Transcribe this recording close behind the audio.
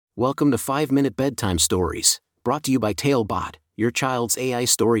Welcome to 5-Minute Bedtime Stories, brought to you by Talebot, your child's AI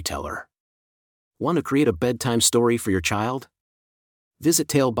storyteller. Want to create a bedtime story for your child? Visit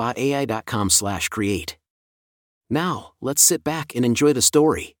talebotai.com/create. Now, let's sit back and enjoy the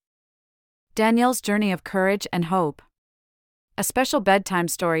story. Danielle's Journey of Courage and Hope. A special bedtime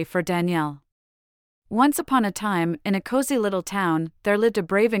story for Danielle. Once upon a time, in a cozy little town, there lived a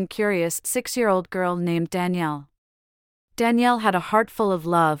brave and curious 6-year-old girl named Danielle. Danielle had a heart full of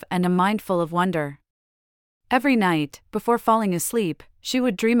love and a mind full of wonder. Every night, before falling asleep, she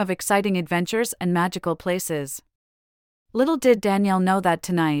would dream of exciting adventures and magical places. Little did Danielle know that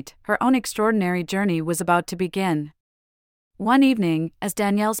tonight, her own extraordinary journey was about to begin. One evening, as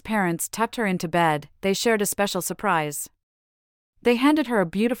Danielle's parents tucked her into bed, they shared a special surprise. They handed her a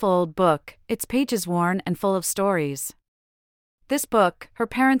beautiful old book, its pages worn and full of stories. This book, her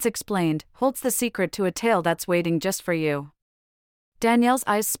parents explained, holds the secret to a tale that's waiting just for you. Danielle's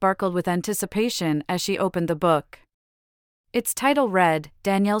eyes sparkled with anticipation as she opened the book. Its title read,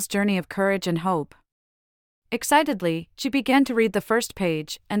 Danielle's Journey of Courage and Hope. Excitedly, she began to read the first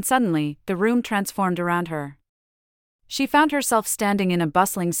page, and suddenly, the room transformed around her. She found herself standing in a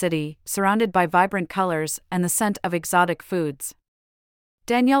bustling city, surrounded by vibrant colors and the scent of exotic foods.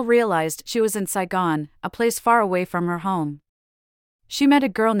 Danielle realized she was in Saigon, a place far away from her home. She met a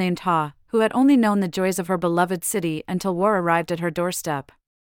girl named Ha, who had only known the joys of her beloved city until war arrived at her doorstep.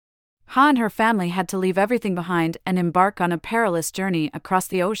 Ha and her family had to leave everything behind and embark on a perilous journey across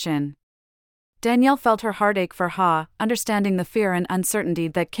the ocean. Danielle felt her heart ache for Ha, understanding the fear and uncertainty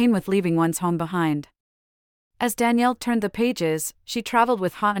that came with leaving one's home behind. As Danielle turned the pages, she traveled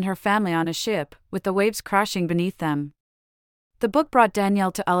with Ha and her family on a ship, with the waves crashing beneath them. The book brought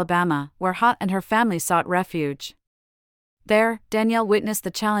Danielle to Alabama, where Ha and her family sought refuge. There, Danielle witnessed the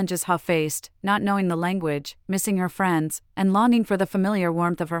challenges Ha faced, not knowing the language, missing her friends, and longing for the familiar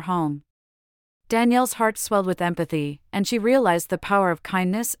warmth of her home. Danielle's heart swelled with empathy, and she realized the power of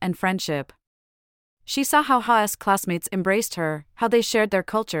kindness and friendship. She saw how Ha's classmates embraced her, how they shared their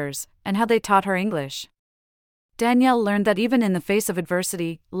cultures, and how they taught her English. Danielle learned that even in the face of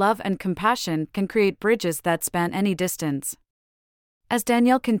adversity, love and compassion can create bridges that span any distance. As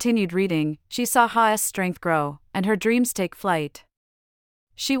Danielle continued reading, she saw Ha's strength grow, and her dreams take flight.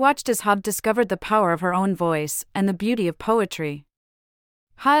 She watched as Ha discovered the power of her own voice and the beauty of poetry.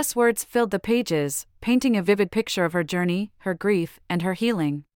 Ha's words filled the pages, painting a vivid picture of her journey, her grief, and her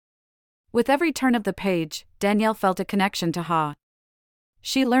healing. With every turn of the page, Danielle felt a connection to Ha.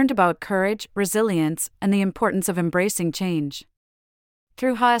 She learned about courage, resilience, and the importance of embracing change.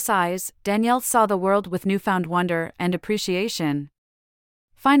 Through Ha's eyes, Danielle saw the world with newfound wonder and appreciation.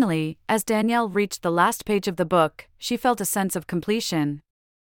 Finally, as Danielle reached the last page of the book, she felt a sense of completion.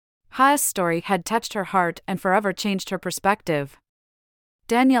 Ha's story had touched her heart and forever changed her perspective.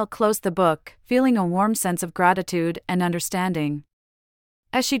 Danielle closed the book, feeling a warm sense of gratitude and understanding.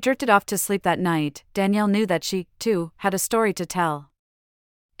 As she drifted off to sleep that night, Danielle knew that she, too, had a story to tell.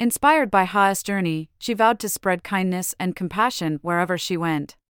 Inspired by Ha's journey, she vowed to spread kindness and compassion wherever she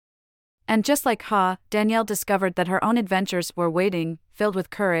went. And just like Ha, Danielle discovered that her own adventures were waiting, filled with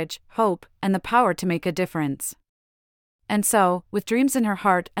courage, hope, and the power to make a difference. And so, with dreams in her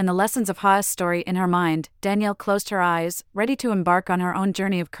heart and the lessons of Ha's story in her mind, Danielle closed her eyes, ready to embark on her own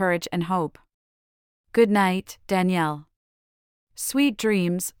journey of courage and hope. Good night, Danielle. Sweet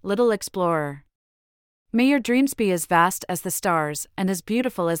dreams, little explorer. May your dreams be as vast as the stars and as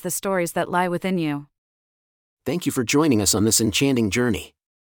beautiful as the stories that lie within you. Thank you for joining us on this enchanting journey.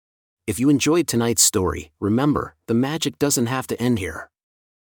 If you enjoyed tonight's story, remember, the magic doesn't have to end here.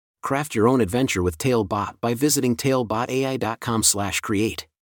 Craft your own adventure with Talebot by visiting talebotai.com/create.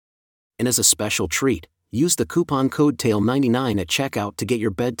 And as a special treat, use the coupon code TALE99 at checkout to get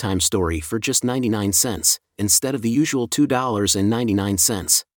your bedtime story for just 99 cents, instead of the usual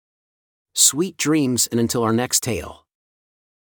 $2.99. Sweet dreams, and until our next tale.